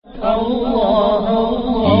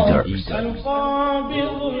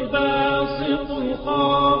القابض الباسط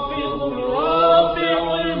الخافض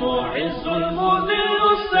الرافع المعز المذل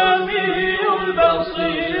السميع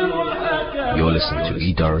البصير الحكم. You're listening to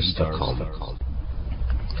edars.com.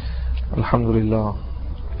 الحمد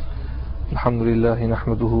لله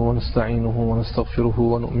نحمده ونستعينه ونستغفره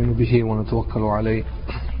ونؤمن به ونتوكل عليه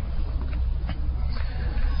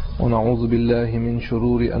ونعوذ بالله من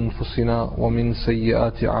شرور أنفسنا ومن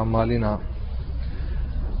سيئات أعمالنا.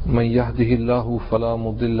 من يهده الله فلا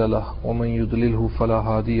مضل له ومن يضلله فلا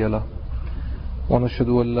هادي له، ونشهد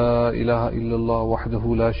أن لا إله إلا الله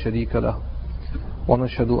وحده لا شريك له،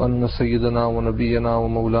 ونشهد أن سيدنا ونبينا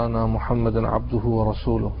ومولانا محمدا عبده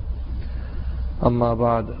ورسوله. أما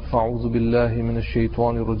بعد، فأعوذ بالله من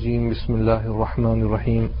الشيطان الرجيم. بسم الله الرحمن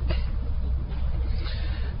الرحيم.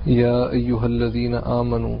 يا أيها الذين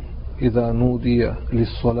آمنوا إذا نودي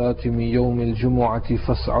للصلاة من يوم الجمعة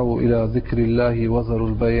فاسعوا إلى ذكر الله وذروا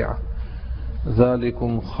البيع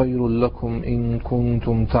ذلكم خير لكم إن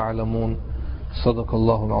كنتم تعلمون. صدق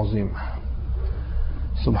الله العظيم.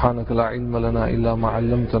 سبحانك لا علم لنا إلا ما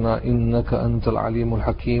علمتنا إنك أنت العليم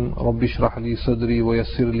الحكيم. رب اشرح لي صدري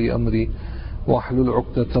ويسر لي أمري واحلل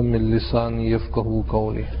عقدة من لساني يفقهوا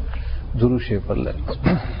قولي. درود شریف پڑھ لیں.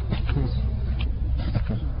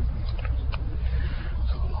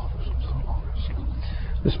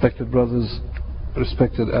 Respected brothers,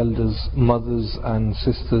 respected elders, mothers and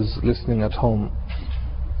sisters listening at home,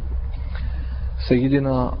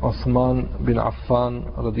 Sayyidina Uthman bin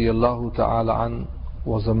Affan radiyallahu ta'ala an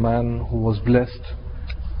was a man who was blessed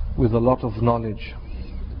with a lot of knowledge,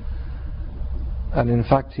 and in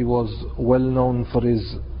fact he was well known for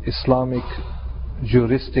his Islamic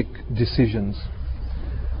juristic decisions.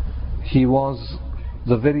 He was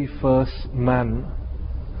the very first man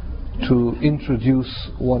to introduce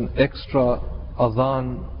one extra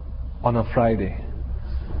adhan on a Friday.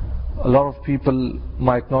 A lot of people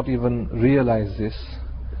might not even realize this,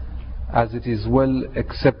 as it is well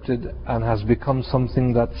accepted and has become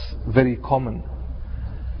something that's very common.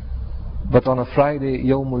 But on a Friday,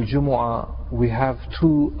 Yawmul Jumu'ah, we have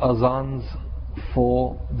two adhans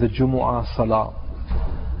for the Jumu'ah Salah.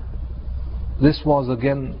 This was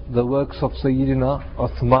again the works of Sayyidina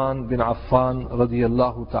Uthman bin Affan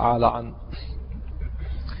radiyallahu ta'ala an.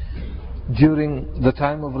 During the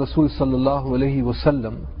time of Rasul sallallahu alayhi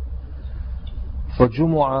wasallam, for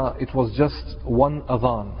Jumu'ah it was just one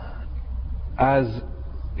adhan, as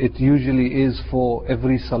it usually is for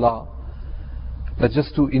every Salah. But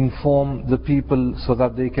just to inform the people so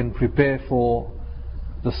that they can prepare for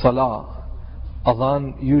the Salah,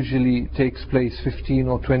 adhan usually takes place 15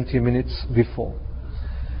 or 20 minutes before.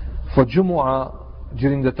 For Jumu'ah,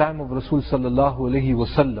 during the time of Rasul sallallahu alayhi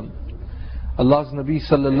wasallam, Allah's Nabi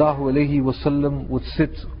sallallahu alayhi wasallam would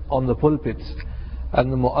sit on the pulpit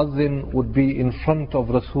and the muazzin would be in front of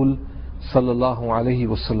Rasul sallallahu alayhi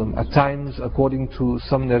wasallam. At times, according to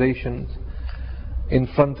some narrations, in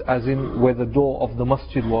front as in where the door of the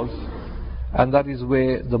masjid was, and that is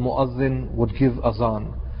where the muazzin would give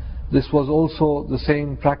azan. This was also the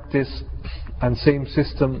same practice and same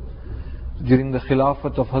system during the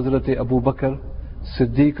Khilafat of Hazrat Abu Bakr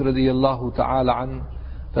Siddiq radiyallahu ta'ala an,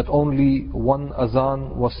 that only one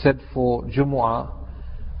azan was said for Jumu'ah,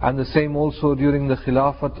 and the same also during the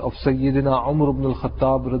Khilafat of Sayyidina Umar ibn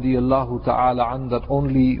al-Khattab radiyallahu ta'ala an, that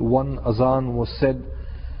only one azan was said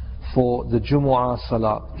for the Jumu'ah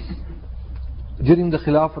Salah. During the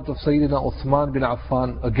Khilafat of Sayyidina Uthman bin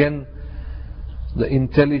Affan, again the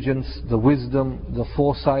intelligence, the wisdom, the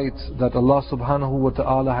foresight that Allah subhanahu wa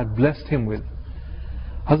ta'ala had blessed him with,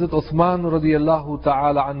 Hazrat Uthman radiyallahu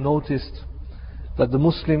ta'ala an noticed that the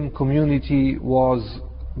Muslim community was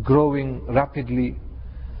growing rapidly.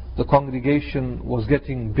 The congregation was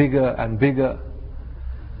getting bigger and bigger.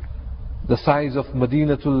 The size of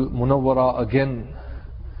Madinatul Munawwara, again,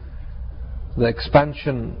 the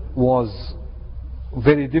expansion was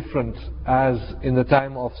very different as in the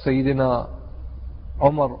time of Sayyidina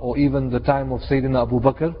Umar or even the time of Sayyidina Abu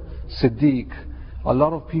Bakr Siddiq. A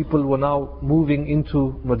lot of people were now moving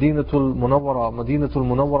into Madinatul Munawwara. Madinatul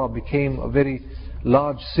Munawwara became a very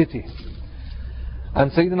large city.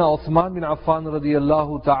 And Sayyidina Uthman bin Affan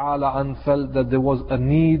radiyallahu ta'ala an felt that there was a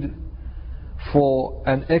need for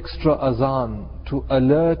an extra azan to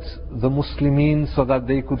alert the Muslimin so that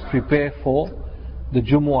they could prepare for the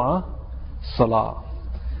Jumu'ah Salah.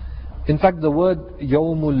 In fact, the word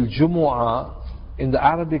Yawmul Jumu'ah in the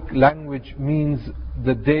Arabic language means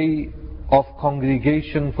the day of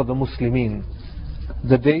congregation for the Muslimin.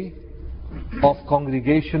 The day of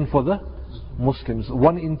congregation for the Muslims.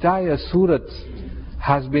 One entire surah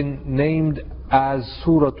has been named as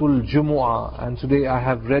Suratul Jumu'ah, and today I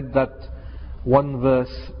have read that one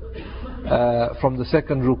verse from the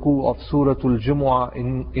second ruku of Suratul Jumu'ah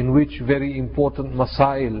in which very important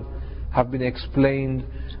masail have been explained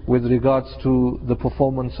with regards to the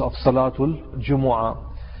performance of Salatul Jumu'ah.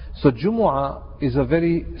 So Jumu'ah is a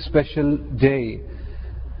very special day.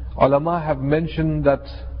 Ulama have mentioned that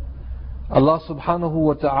Allah subhanahu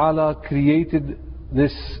wa ta'ala created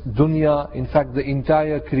this dunya, in fact the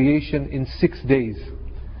entire creation, in 6 days.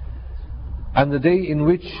 And the day in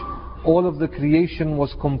which all of the creation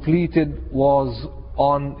was completed was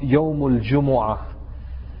on Yawmul Jumu'ah.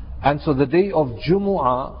 And so the day of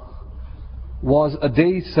Jumu'ah was a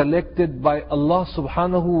day selected by Allah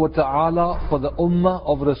subhanahu wa ta'ala for the ummah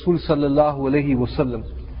of Rasul sallallahu alayhi wasallam.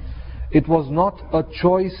 It was not a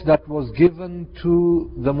choice that was given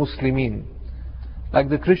to the Muslimin. Like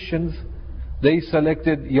the Christians, they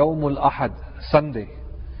selected Yawmul Ahad, Sunday.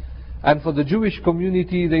 And for the Jewish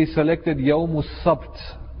community, they selected Yawmul Sabt,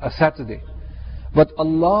 a Saturday. But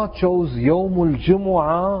Allah chose Yawmul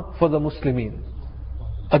Jumu'ah for the Muslimin.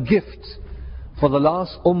 A gift for the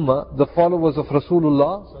last ummah, the followers of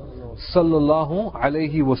Rasulullah sallallahu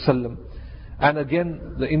alayhi wasallam. And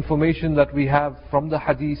again, the information that we have from the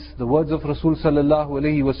hadith, the words of Rasul sallallahu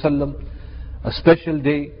alayhi wasallam, a special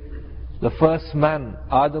day. The first man,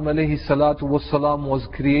 Adam alayhi salatu wasalam, was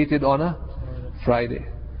created on a Friday.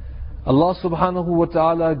 Allah subhanahu wa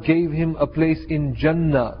ta'ala gave him a place in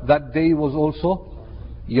Jannah. That day was also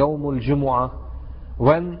Yawmul Jumu'ah.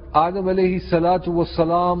 When Adam alayhi salatu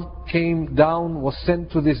wasalam came down, was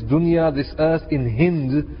sent to this dunya, this earth in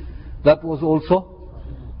Hind, that was also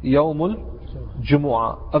Yawmul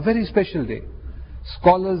Jumu'ah. A very special day.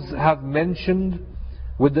 Scholars have mentioned,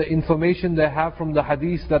 with the information they have from the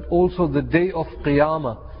hadith, that also the day of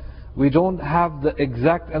Qiyamah, we don't have the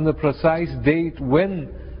exact and the precise date when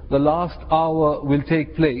the last hour will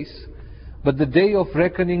take place, but the day of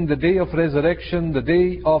reckoning, the day of resurrection, the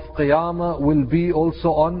day of Qiyamah will be also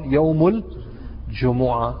on Yawmul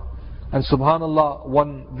Jumu'ah. And subhanallah,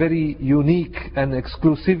 one very unique and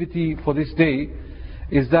exclusivity for this day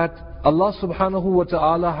is that Allah subhanahu wa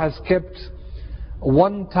ta'ala has kept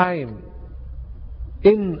one time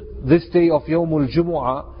in this day of Yawmul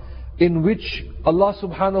Jumu'ah in which Allah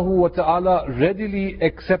subhanahu wa ta'ala readily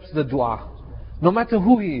accepts the dua. No matter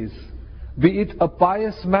who he is, be it a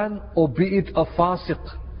pious man or be it a fasiq,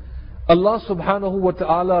 Allah subhanahu wa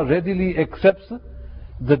ta'ala readily accepts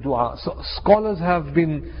the dua. So scholars have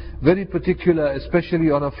been very particular, especially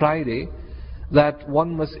on a Friday, that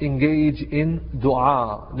one must engage in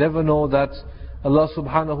dua. Never know that Allah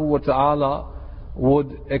subhanahu wa ta'ala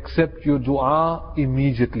would accept your dua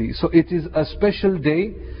immediately. So it is a special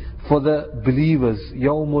day for the believers,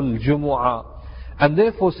 Yawmul Jumu'ah. And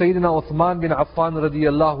therefore Sayyidina Uthman bin Affan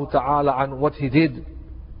radiyallahu ta'ala an, what he did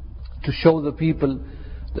to show the people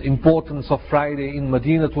the importance of Friday in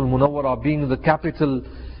Madinatul Munawwarah, being the capital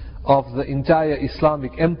of the entire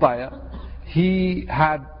Islamic empire, he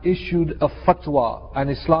had issued a fatwa, an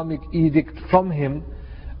Islamic edict from him,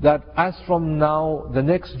 that as from now, the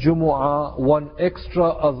next Jumu'ah, one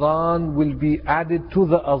extra adhan will be added to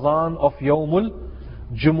the adhan of Yawmul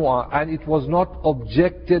Jumu'ah. And it was not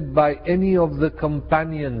objected by any of the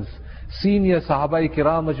companions. Senior Sahabai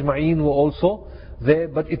Kiram Ajma'een were also there,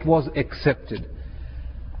 but it was accepted.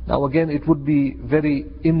 Now again, it would be very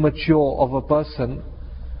immature of a person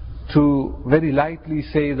to very lightly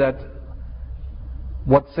say that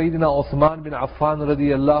what Sayyidina Uthman bin Affan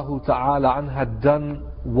radiyallahu ta'ala an had done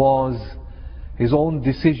was his own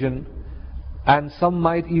decision. And some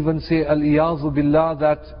might even say, al-iyazu billah,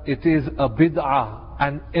 that it is a bid'ah,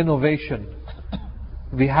 an innovation.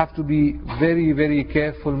 We have to be very, very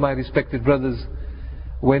careful, my respected brothers,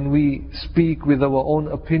 when we speak with our own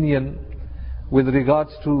opinion with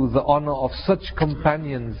regards to the honor of such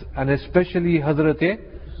companions, and especially Hazrat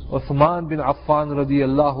Uthman bin Affan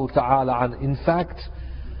radiyallahu ta'ala an. In fact,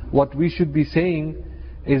 what we should be saying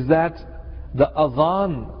is that the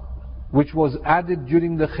adhan which was added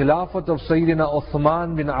during the Khilafat of Sayyidina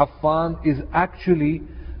Uthman bin Affan is actually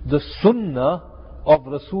the sunnah of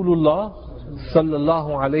Rasulullah sallallahu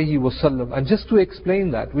alayhi wasallam. And just to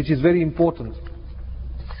explain that, which is very important,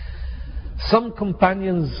 some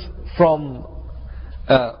companions from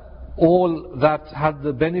all that had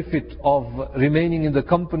the benefit of remaining in the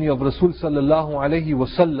company of Rasul sallallahu alayhi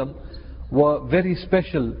wasallam were very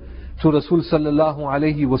special to Rasul sallallahu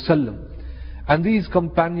alayhi wasallam. And these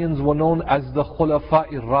companions were known as the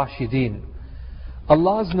Khulafa ar-Rashidin.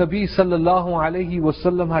 Allah's Nabi sallallahu alayhi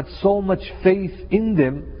wasallam had so much faith in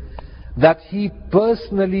them that he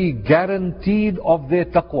personally guaranteed of their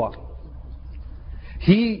taqwa.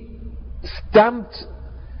 He stamped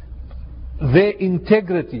their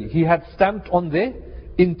integrity. He had stamped on their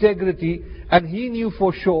integrity, and he knew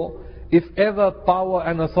for sure if ever power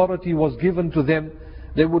and authority was given to them,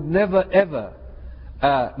 they would never ever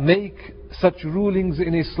make such rulings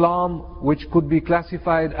in Islam which could be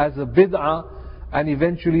classified as a bid'ah and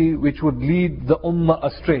eventually which would lead the ummah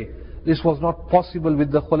astray. This was not possible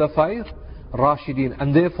with the Khulafai Rashidin,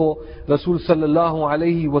 and therefore Rasul sallallahu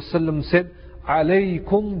alayhi wasallam said,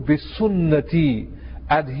 alaykum bisunnati,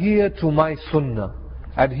 adhere to my sunnah,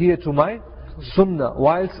 adhere to my sunnah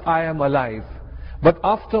whilst I am alive. But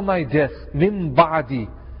after my death, min ba'di,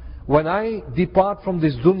 when I depart from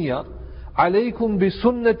this dunya, alaykum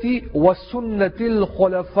bisunnati wa sunnatil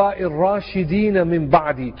khulafa'i rashidin min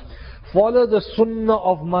ba'di. Follow the sunnah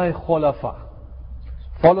of my khulafa.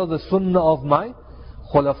 Follow the sunnah of my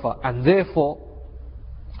khulafa. And therefore,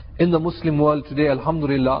 in the Muslim world today,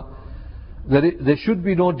 alhamdulillah, there should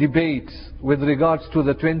be no debate with regards to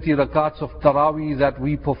the 20 rakats of Taraweeh that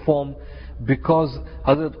we perform, because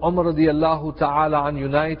Hazrat Umar radiallahu ta'ala an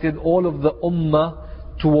united all of the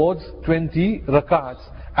ummah towards 20 rakats,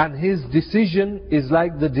 and his decision is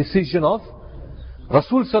like the decision of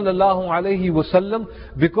Rasul sallallahu alayhi wasallam,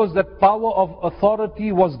 because that power of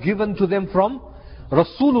authority was given to them from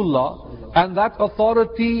Rasulullah, and that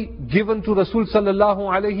authority given to Rasul sallallahu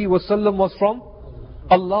alayhi wasallam was from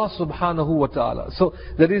Allah subhanahu wa ta'ala. So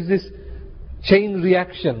there is this chain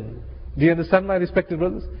reaction. Do you understand, my respected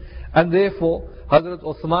brothers? And therefore, Hazrat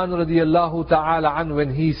Uthman radiallahu ta'ala an,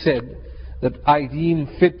 when he said that I deem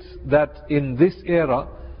fit that in this era,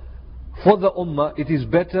 for the ummah, it is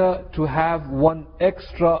better to have one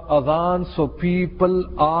extra adhan so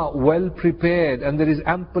people are well prepared and there is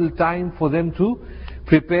ample time for them to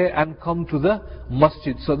prepare and come to the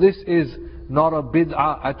masjid. So this is not a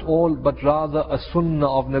bid'ah at all, but rather a sunnah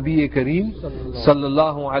of Nabi Kareem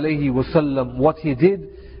sallallahu alayhi wasallam. What he did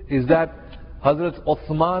is that Hazrat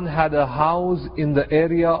Uthman had a house in the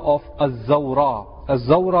area of Az-Zawra.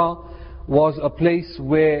 Az-Zawra was a place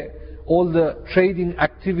where all the trading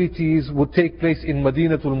activities would take place in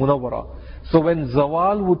Madinatul Munawwara. So when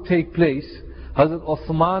Zawal would take place, Hazrat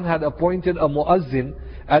Uthman had appointed a muazzin,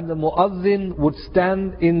 and the muazzin would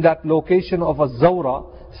stand in that location of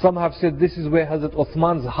Az-Zawra. Some have said this is where Hazrat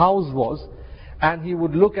Uthman's house was, and he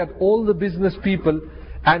would look at all the business people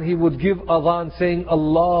and he would give adhan saying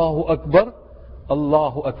Allahu Akbar,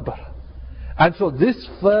 Allahu Akbar. And so this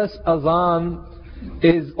first adhan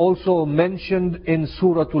is also mentioned in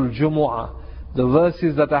Suratul Jumu'ah. The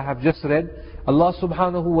verses that I have just read, Allah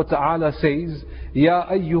subhanahu wa ta'ala says, Ya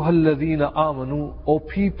ayyuhalladhina amanu, O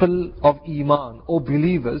people of Iman, O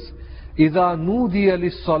believers, إِذَا نُودِيَ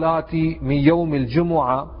لِلصَّلَاةِ مِنْ يَوْمِ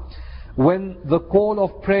الْجُمُعَةِ, when the call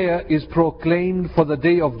of prayer is proclaimed for the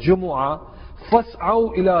day of Jumu'ah,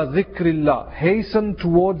 فَاسْعَوْا إِلَى ذِكْرِ اللَّهِ, hasten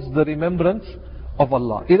towards the remembrance of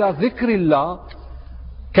Allah. إِلَى ذِكْرِ اللَّهِ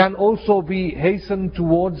can also be hastened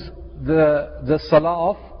towards the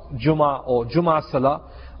salah of Jumu'ah or Jumu'ah salah.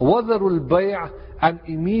 وَذَرُوا الْبَيْعَ, and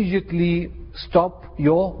immediately stop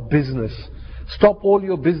your business. Stop all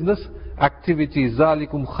your business activities.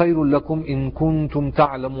 ذَلِكُمْ خَيْرٌ لَكُمْ إِن كُنْتُمْ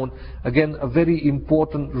تَعْلَمُونَ. Again, a very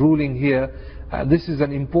important ruling here. This is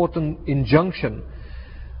an important injunction.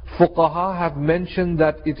 Fuqaha have mentioned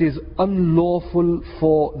that it is unlawful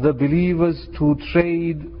for the believers to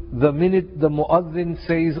trade the minute the muazzin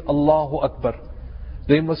says Allahu Akbar.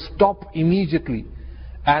 They must stop immediately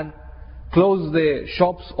and close their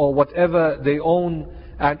shops or whatever they own,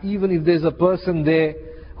 and even if there's a person there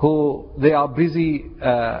who they are busy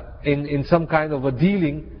in some kind of a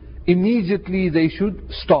dealing, immediately they should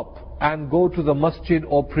stop and go to the masjid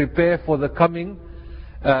or prepare for the coming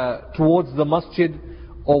towards the masjid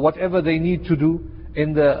or whatever they need to do.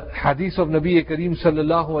 In the hadith of Nabi Kareem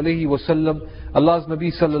sallallahu alayhi wasallam, Allah's Nabi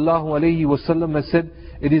sallallahu alayhi wasallam has said,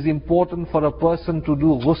 it is important for a person to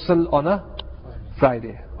do ghusl on a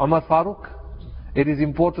Friday. Umar Farooq, it is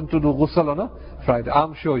important to do ghusl on a Friday.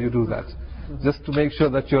 I'm sure you do that, just to make sure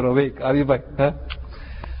that you're awake. Are you right? Huh?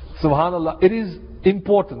 Subhanallah, it is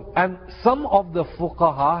important. And some of the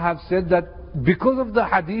fuqaha have said that because of the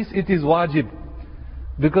hadith it is wajib.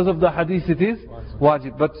 Because of the hadith it is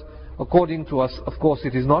wajib. But according to us, of course,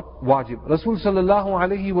 it is not wajib. Rasul sallallahu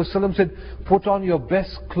alayhi wasallam said, put on your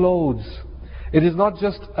best clothes. It is not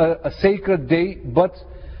just a sacred day, but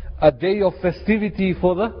a day of festivity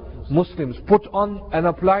for the Muslims. Put on and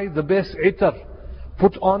apply the best itar.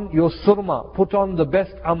 Put on your surma. Put on the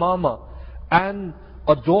best amama. And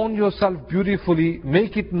adorn yourself beautifully.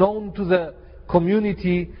 Make it known to the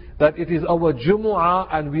community that it is our Jumu'ah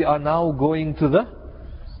and we are now going to the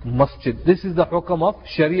masjid. This is the hukam of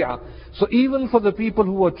Sharia. So even for the people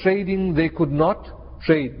who were trading, they could not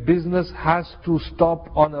trade. Business has to stop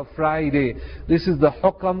on a Friday. This is the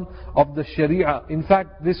hukam of the Sharia. In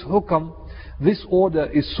fact, this hukam, this order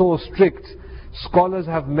is so strict, scholars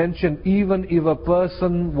have mentioned even if a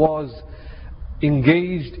person was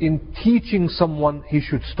engaged in teaching someone, he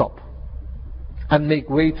should stop and make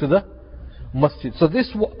way to the masjid. So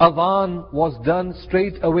this adhan was done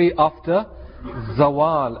straight away after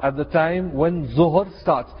zawal, at the time when zuhr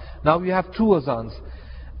starts. Now we have two azans.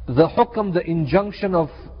 The hukam, the injunction of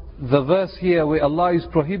the verse here where Allah is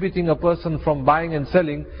prohibiting a person from buying and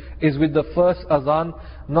selling is with the first azan,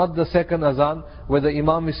 not the second azan where the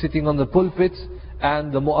imam is sitting on the pulpit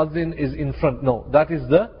and the muazzin is in front. No, that is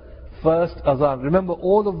the first azan. Remember,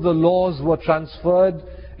 all of the laws were transferred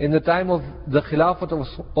in the time of the Khilafat of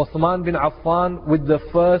Uthman bin Affan with the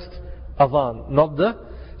first azan, not the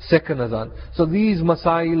second azan. So these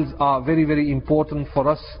masails are very, very important for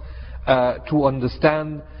us to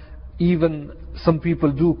understand. Even some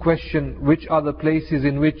people do question which are the places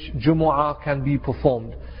in which Jumu'ah can be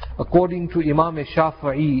performed. According to Imam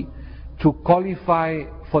Shafi'i, to qualify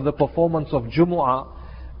for the performance of Jumu'ah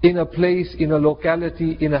in a place, in a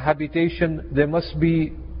locality, in a habitation, there must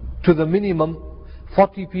be to the minimum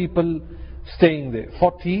 40 people staying there.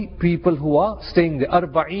 40 people who are staying there.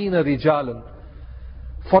 40 rijalan.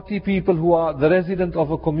 40 people who are the resident of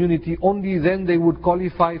a community, only then they would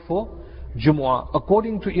qualify for Jumu'ah.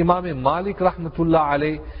 According to Imam Malik rahmatullah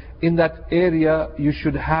alayh, in that area you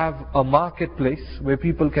should have a marketplace where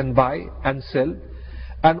people can buy and sell,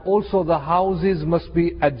 and also the houses must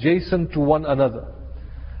be adjacent to one another.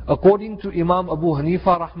 According to Imam Abu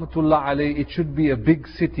Hanifa rahmatullah alayh, it should be a big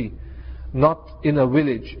city, not in a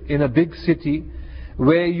village, in a big city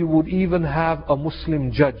where you would even have a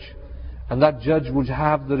Muslim judge, and that judge would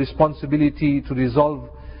have the responsibility to resolve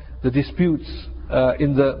the disputes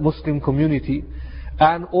in the Muslim community.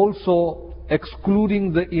 And also,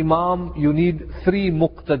 excluding the imam, you need 3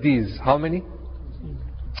 muqtadis. How many?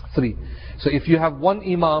 3. So if you have 1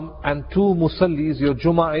 imam and 2 musallis, your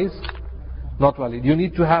Jummah is not valid. You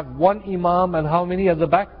need to have 1 imam and how many at the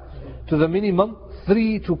back? To the minimum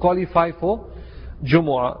 3 to qualify for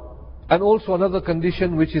Jumu'ah. And also another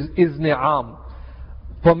condition, which is izni am,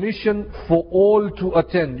 permission for all to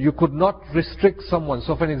attend. You could not restrict someone.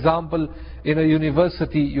 So for an example, in a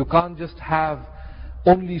university, you can't just have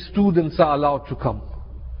only students are allowed to come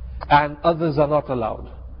and others are not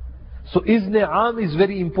allowed. So izni am is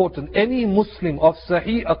very important. Any Muslim of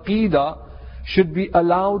Sahih Aqidah should be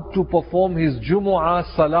allowed to perform his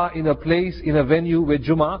Jumu'ah Salah in a place, in a venue where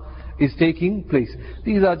Jumu'ah is taking place.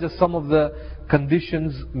 These are just some of the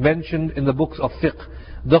conditions mentioned in the books of fiqh.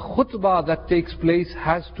 The khutbah that takes place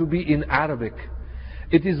has to be in Arabic.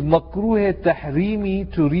 It is makruh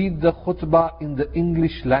tahrimi to read the khutbah in the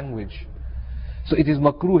English language. So it is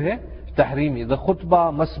makruh tahrimi. The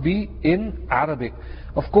khutbah must be in Arabic.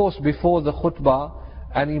 Of course, before the khutbah,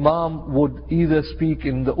 an imam would either speak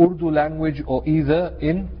in the Urdu language or either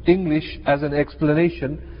in English as an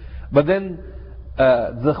explanation. But then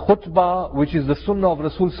the khutbah, which is the sunnah of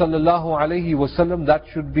Rasul sallallahu alayhi wasallam, that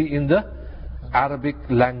should be in the Arabic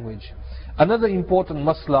language. Another important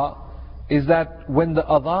masla is that when the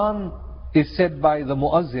adhan is said by the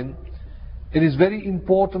muazzin, it is very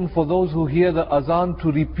important for those who hear the adhan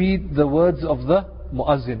to repeat the words of the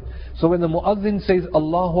muazzin. So when the muazzin says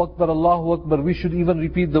Allahu Akbar, we should even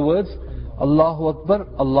repeat the words Allahu Akbar,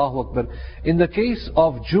 Allahu Akbar. In the case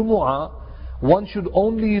of Jumu'ah, one should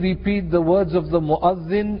only repeat the words of the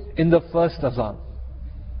muazzin in the first azan.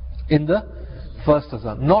 In the first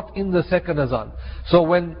azan, not in the second azan. So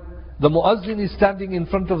when the muazzin is standing in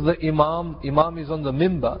front of the imam is on the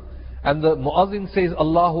mimbar, and the muazzin says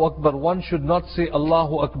Allahu Akbar, one should not say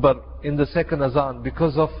Allahu Akbar in the second azan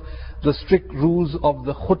because of the strict rules of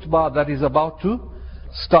the khutbah that is about to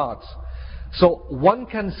start. So one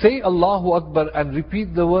can say Allahu Akbar and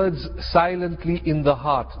repeat the words silently in the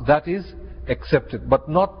heart. That is accepted, but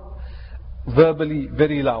not verbally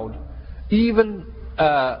very loud. Even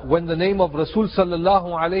when the name of Rasul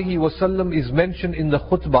sallallahu alayhi wasallam is mentioned in the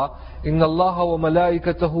khutbah, Inna Allaha wa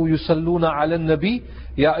malaikatahu yusalluna ala nabi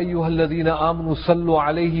ya ayyuhalladhina amanu sallu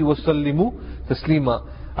alayhi wa sallimu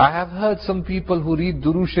taslima. I have heard some people who read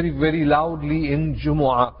Durood Sharif very loudly in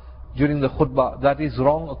Jumu'ah during the khutbah. That is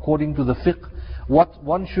wrong according to the fiqh. What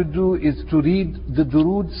one should do is to read the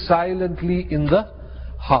Durood silently in the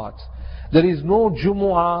heart. There is no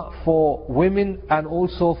Jumu'ah for women and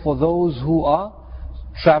also for those who are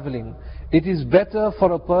traveling. It is better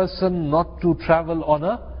for a person not to travel on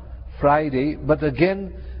a Friday, but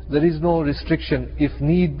again, there is no restriction. If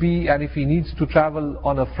need be, and if he needs to travel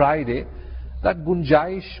on a Friday, that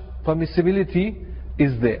gunjaish, permissibility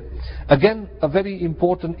is there. Again, a very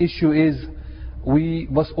important issue is we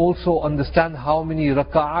must also understand how many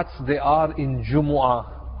rak'ats there are in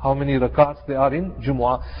Jumu'ah. How many rak'ats there are in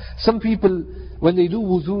Jumu'ah. Some people, when they do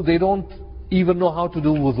wuzu, they don't even know how to do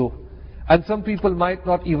wuzu. And some people might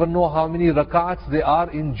not even know how many rak'ats there are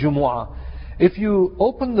in Jumu'ah. If you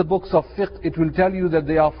open the books of fiqh, it will tell you that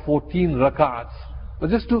there are 14 rak'ats. But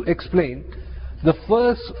just to explain, the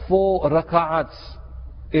first 4 rak'ats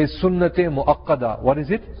is sunnate mu'aqqada. What is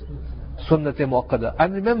it? Sunnate mu'aqqada.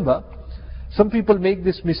 And remember, some people make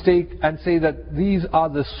this mistake and say that these are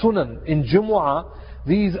the sunan. In Jumu'ah,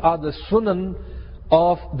 these are the sunan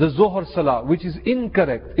of the Zuhr Salah, which is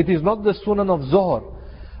incorrect. It is not the sunan of Zuhr.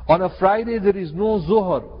 On a Friday there is no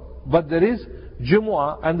Zuhr, but there is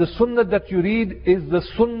Jumu'ah, and the sunnah that you read is the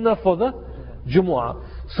sunnah for the Jumu'ah.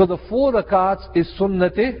 So the 4 rakats is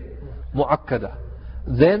sunnate mu'akkada.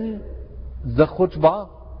 Then the khutbah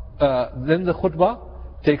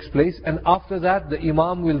takes place, and after that the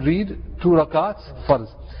Imam will read 2 rakats farz.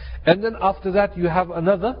 And then after that you have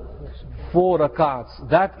another 4 rakats.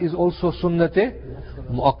 That is also sunnate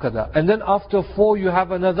mu'akkada. And then after 4 you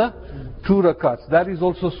have another 2 rakats. That is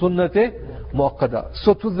also sunnate mu'akkada.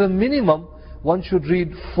 So to the minimum, one should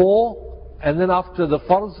read 4, and then after the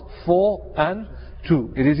farz, 4 and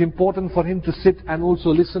 2. It is important for him to sit and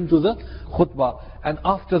also listen to the khutbah. And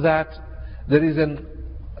after that, there is an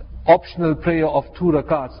optional prayer of 2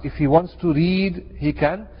 rakats. If he wants to read, he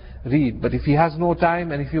can read. But if he has no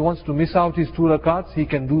time, and if he wants to miss out his 2 rakats, he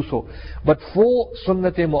can do so. But 4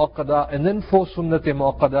 sunnate mu'aqqada, and then 4 sunnate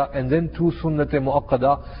mu'aqqada, and then 2 sunnate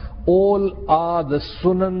mu'aqqada, all are the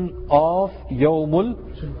sunan of Yawmul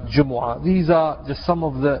Jumu'ah. These are just some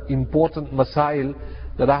of the important masail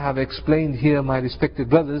that I have explained here, my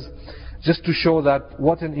respected brothers, just to show that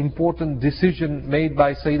what an important decision made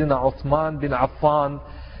by Sayyidina Uthman bin Affan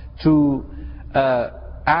to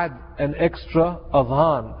add an extra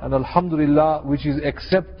adhan, and alhamdulillah, which is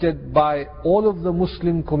accepted by all of the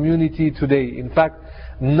Muslim community today. In fact,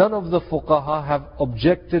 none of the fuqaha have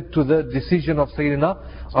objected to the decision of Sayyidina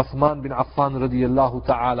Uthman bin Affan radiyallahu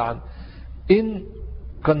ta'ala. In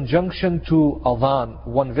conjunction to adhan,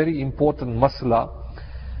 one very important masla,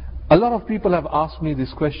 a lot of people have asked me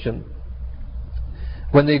this question.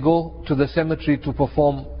 When they go to the cemetery to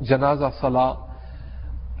perform janazah salah,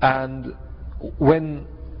 and when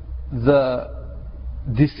the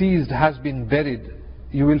deceased has been buried,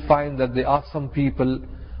 you will find that there are some people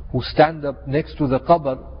who stand up next to the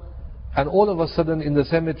qabr, and all of a sudden in the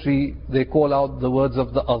cemetery they call out the words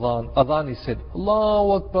of the adhan. Adhan is said,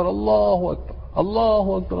 Allahu Akbar, Allahu Akbar,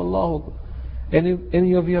 Allahu Akbar, Allahu Akbar.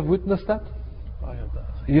 Any of you have witnessed that? I have that.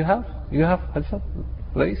 You have? You have, Hassan?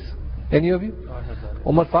 Rais? Any of you? I have that.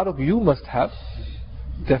 Umar Farooq, you must have.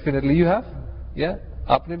 Definitely you have. Yeah?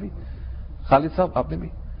 Aapne bhi? Khalid Sahab, aapne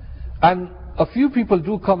bhi? And a few people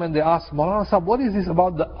do come and they ask, Maulana Sahab, what is this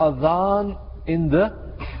about the adhan in the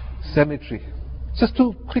cemetery? Just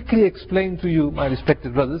to quickly explain to you, my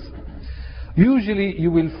respected brothers, usually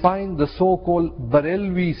you will find the so-called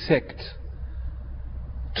Barelvi sect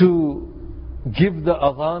to give the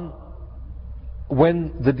adhan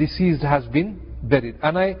when the deceased has been buried.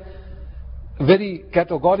 And I very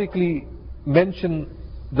categorically mention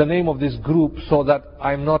the name of this group so that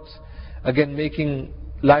I'm not again making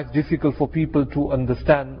life difficult for people to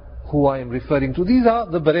understand who I am referring to. These are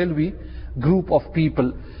the Barelvi group of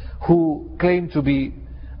people who claim to be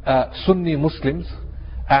Sunni Muslims,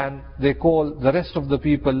 and they call the rest of the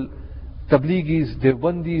people Tabligis,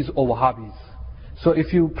 Devbandis or Wahhabis. So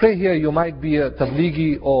if you pray here, you might be a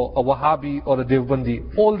Tablighi or a Wahhabi or a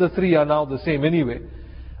Devbandi. All the three are now the same anyway.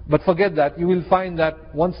 But forget that. You will find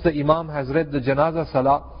that once the Imam has read the Janazah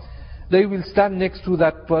Salah, they will stand next to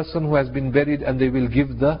that person who has been buried and they will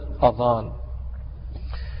give the adhan.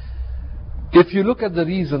 If you look at the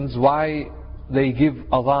reasons why they give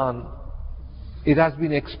adhan, it has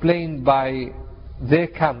been explained by their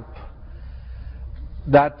camp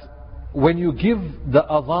that when you give the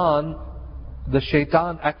adhan, the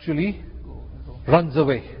shaitan actually runs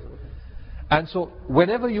away. And so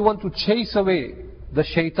whenever you want to chase away the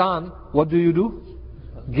shaitan, what do?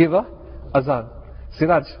 Give a azan.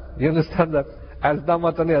 Siraj, you understand that? As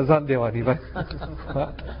damatane azan devani,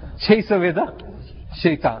 right? Chase away the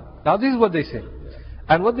shaitan. Now this is what they say.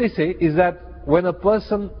 And what they say is that when a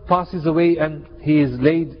person passes away and he is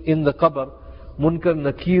laid in the qabr, Munkar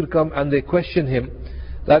Nakir come and they question him,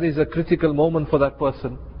 that is a critical moment for that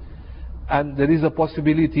person. And there is a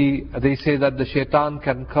possibility, they say, that the shaitan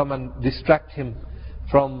can come and distract him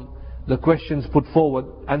from the questions put forward,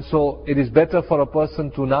 and so it is better for a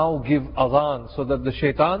person to now give adhan so that the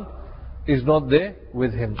shaitan is not there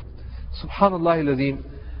with him. Subhanallah al-Azim.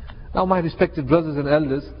 Now my respected brothers and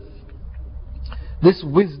elders, this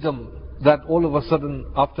wisdom that all of a sudden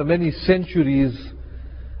after many centuries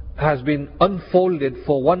has been unfolded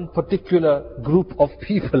for one particular group of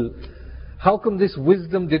people, how come this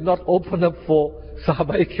wisdom did not open up for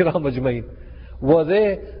Sahaba Kiram Ajmain? Were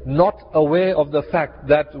they not aware of the fact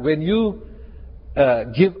that when you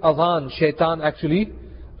give adhan, shaitan actually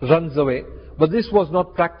runs away? But this was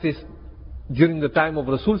not practiced during the time of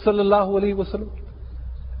Rasul sallallahu alaihi wasallam.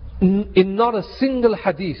 In not a single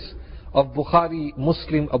hadith of Bukhari,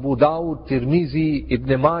 Muslim, Abu Dawud, Tirmizi,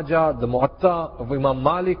 Ibn Majah, the Muwatta of Imam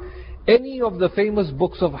Malik, any of the famous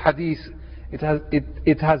books of hadith,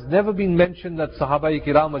 it has never been mentioned that Sahaba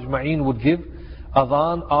Kiram Ajma'een would give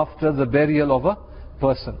adhan after the burial of a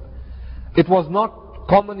person. It was not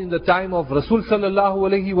common in the time of Rasul sallallahu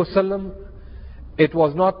alaihi wasallam. It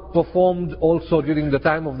was not performed also during the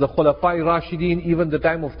time of the Khulafai Rashideen, even the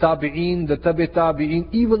time of Tabi'een, the Tabi Tabi'een,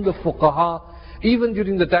 even the Fuqaha, even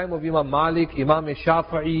during the time of Imam Malik, Imam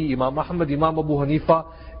Shafi'i, Imam Ahmad, Imam Abu Hanifa.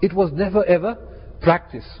 It was never ever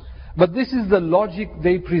practiced. But this is the logic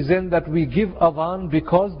they present, that we give adhan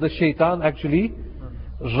because the shaitan actually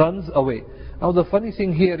runs away. Now the funny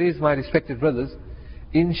thing here is, my respected brothers,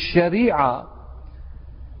 in Sharia,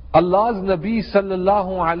 Allah's Nabi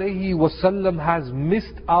sallallahu alayhi wasallam has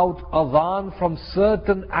missed out adhan from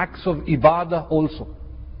certain acts of ibadah also.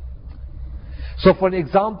 So for an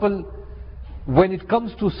example, when it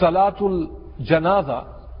comes to Salatul Janaza,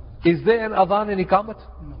 is there an adhan and iqamat?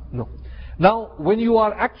 No. Now when you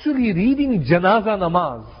are actually reading Janaza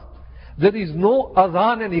namaz, there is no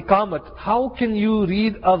adhan and iqamat. How can you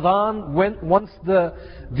read adhan once the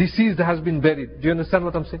deceased has been buried? Do you understand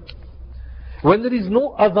what I'm saying? When there is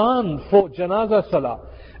no adhan for Janaza Salah,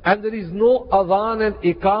 and there is no adhan and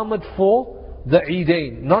iqamat for the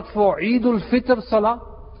Eidain, not for Eidul Fitr Salah,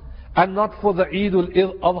 and not for the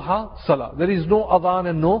Eidul Adha Salah. There is no adhan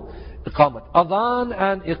and no iqamat. Adhan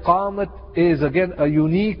and iqamat is again a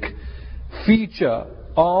unique feature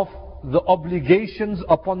of the obligations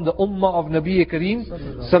upon the ummah of Nabi Kareem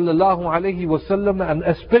sallallahu alayhi wasallam, and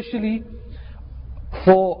especially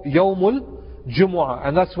for Yawmul Jumu'ah.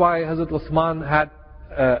 And that's why Hazrat Uthman had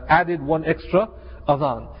added one extra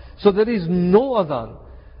adhan. So there is no adhan.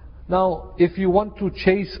 Now if you want to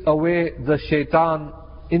chase away the shaitan,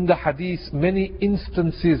 in the hadith many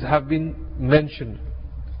instances have been mentioned.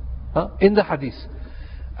 In the hadith,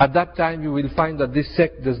 at that time you will find that this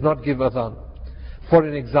sect does not give adhan. For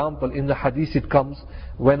an example, in the hadith it comes,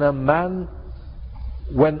 when a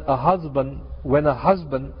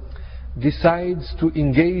husband decides to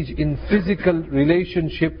engage in physical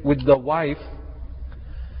relationship with the wife,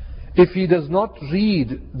 if he does not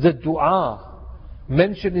read the dua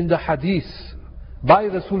mentioned in the hadith by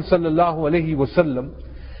Rasul sallallahu alaihi wasallam,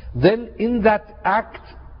 then in that act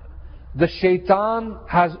the shaitan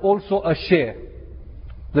has also a share.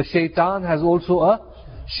 The shaitan has also a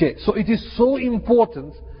share. So it is so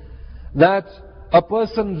important that a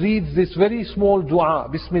person reads this very small dua,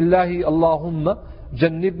 Bismillahi Allahumma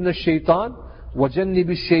Jannibna Shaitan wa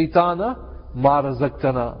Jannibi Shaitana ma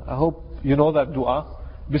razaqtana. I hope you know that dua.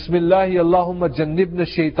 Bismillahi Allahumma Jannibna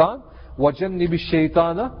Shaitan wa Jannibi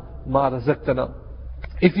Shaitana ma razaqtana.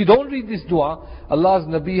 If you don't read this dua, Allah's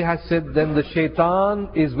Nabi has said, then the shaitan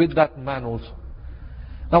is with that man also.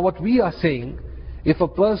 Now what we are saying, if a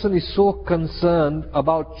person is so concerned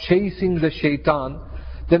about chasing the shaitan,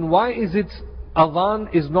 then why is it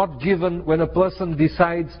adhan is not given when a person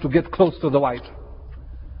decides to get close to the wife?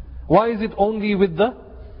 Why is it only with the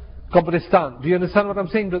qabristan? Do you understand what I'm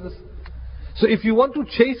saying, brothers? So if you want to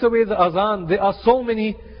chase away the adhan, there are so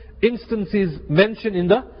many instances mentioned in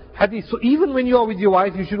the hadith. So even when you are with your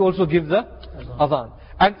wife, you should also give the adhan.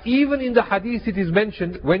 And even in the hadith it is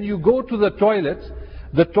mentioned, when you go to the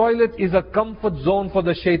toilet is a comfort zone for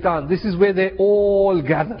the shaitan. This is where they all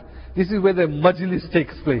gather. This is where the majlis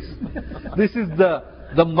takes place. This is the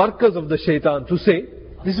markaz of the shaitan, to say,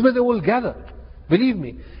 this is where they all gather. Believe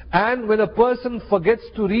me. And when a person forgets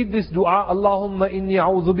to read this dua, Allahumma inni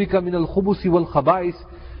a'udhu bika min al-khubusi wal-khaba'is,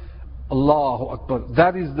 Allahu Akbar,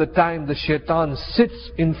 that is the time the shaitan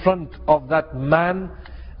sits in front of that man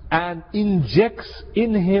and injects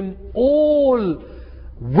in him all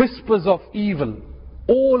whispers of evil.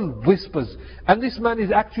 All whispers. And this man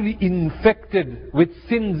is actually infected with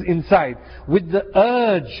sins inside, with the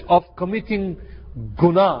urge of committing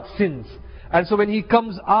guna, sins. And so when he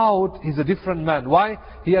comes out, he's a different man. Why?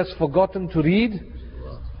 He has forgotten to read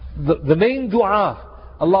the main dua.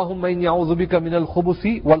 Allahumma inni a'udhu bika min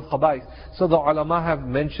al-khubuthi wal-khaba'ith. So the ulama have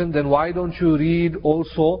mentioned, then why don't you read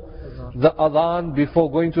also the adhan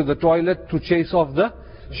before going to the toilet to chase off the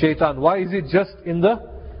shaitan? Why is it just in the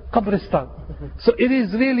qabristan? So it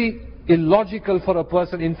is really illogical for a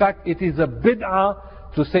person. In fact, it is a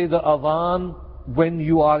bid'ah to say the adhan when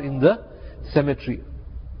you are in the cemetery.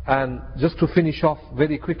 And just to finish off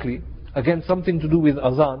very quickly, again something to do with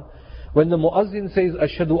azan. When the muazzin says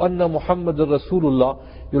Ashhadu anna Muhammadur Rasulullah,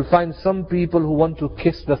 you'll find some people who want to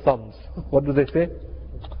kiss the thumbs. What do they say?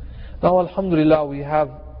 Now alhamdulillah, we have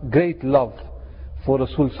great love for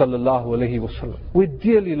Rasul sallallahu alayhi wasallam. We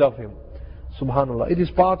dearly love him. Subhanallah. It is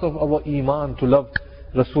part of our iman to love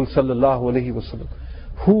Rasul sallallahu alayhi wasallam.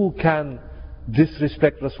 Who can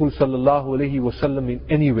disrespect Rasul sallallahu alayhi wasallam in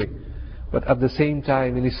any way? But at the same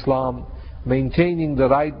time, in Islam, maintaining the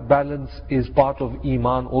right balance is part of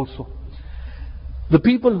iman also. The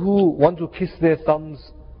people who want to kiss their thumbs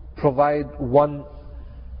provide one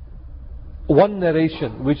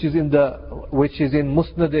narration which is in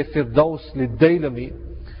Musnad Firdaus Lid-Daylami,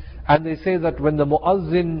 and they say that when the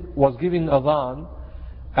muazzin was giving adhan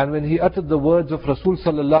and when he uttered the words of Rasul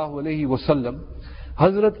sallallahu alayhi wasallam,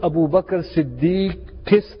 Hazrat Abu Bakr Siddiq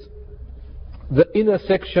kissed the inner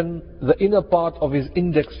section, the inner part of his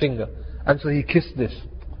index finger, and so he kissed this,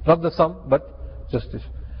 not the thumb but just this.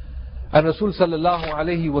 And Rasul sallallahu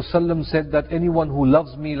alayhi wasallam said that anyone who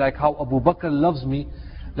loves me like how Abu Bakr loves me,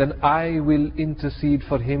 then I will intercede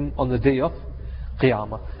for him on the day of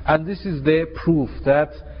Qiyamah. And this is their proof that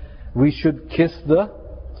we should kiss the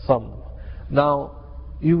thumb. Now,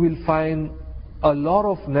 you will find a lot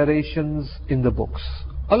of narrations in the books.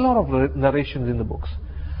 A lot of narrations in the books.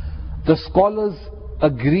 The scholars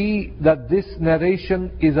agree that this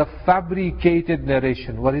narration is a fabricated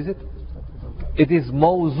narration. What is it? It is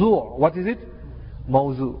mawzu'. What is it?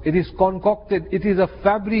 Mawzu'. It is concocted. It is a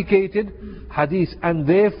fabricated hadith, and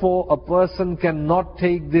therefore a person cannot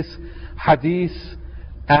take this hadith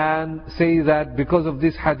and say that because of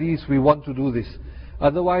this hadith we want to do this.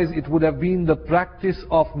 Otherwise it would have been the practice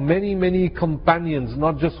of many companions,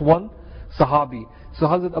 not just one Sahabi. So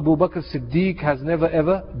Hazrat Abu Bakr Siddiq has never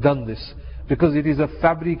ever done this, because it is a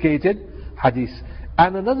fabricated hadith.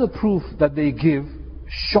 And another proof that they give,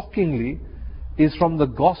 shockingly, is from the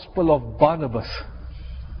Gospel of Barnabas.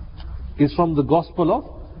 Is from the Gospel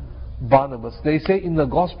of Barnabas. They say in the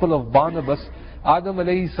Gospel of Barnabas, Adam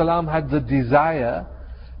alayhi salam had the desire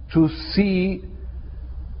to see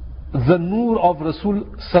the nur of Rasul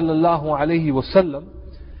sallallahu alayhi wasallam,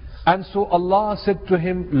 and so Allah said to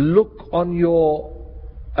him, look on your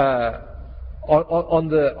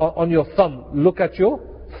on your thumb, look at your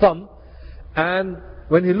thumb. And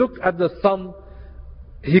when he looked at the thumb,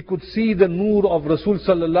 he could see the nur of Rasul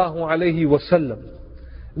sallallahu alayhi wasallam.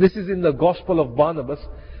 This is in the Gospel of Barnabas.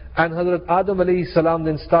 And Hazrat Adam alayhi salam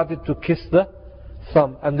then started to kiss the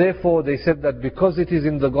thumb. And therefore they said that because it is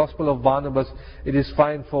in the Gospel of Barnabas, it is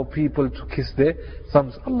fine for people to kiss their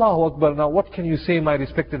thumbs. Allahu Akbar. Now what can you say, my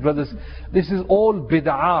respected brothers? This is all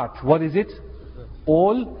bid'at. What is it?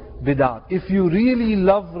 All bid'at. If you really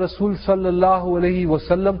love Rasul sallallahu alayhi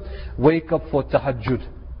wasallam, wake up for tahajjud.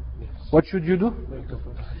 What should you do?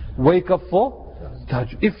 Wake up for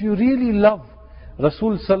tahajjud. If you really love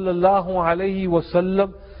Rasul sallallahu alayhi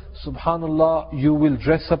wasallam, subhanallah, you will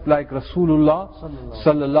dress up like Rasulullah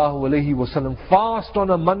sallallahu alayhi wasallam. Fast on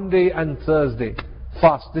a Monday and Thursday.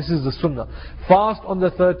 Fast. This is the sunnah. Fast on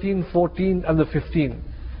the 13th, 14th and the 15th.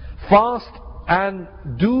 Fast and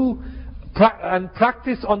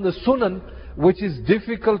practice on the sunan, which is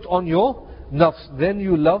difficult on your nafs. Then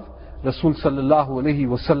you love Rasul sallallahu alayhi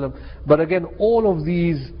wasallam. But again, all of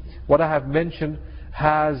these, what I have mentioned,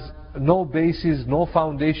 has no basis, no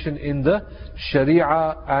foundation in the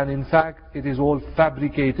Sharia, and in fact it is all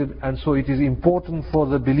fabricated. And so it is important for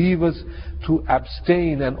the believers to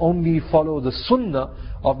abstain and only follow the sunnah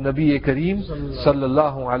of Nabi Kareem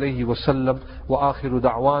sallallahu alayhi wasallam. Wa akhiru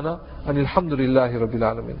da'wana and alhamdulillahi rabbil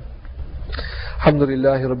alamin. الحمد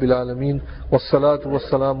لله رب العالمين والصلاة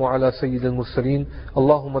والسلام على سيد المرسلين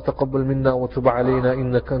اللهم تقبل منا وتب علينا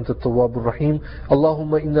إنك أنت التواب الرحيم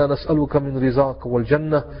اللهم إنا نسألك من رضاك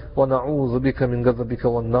والجنة ونعوذ بك من غضبك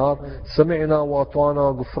والنار سمعنا وأطعنا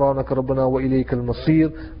غفرانك ربنا وإليك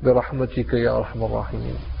المصير برحمتك يا أرحم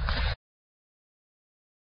الراحمين.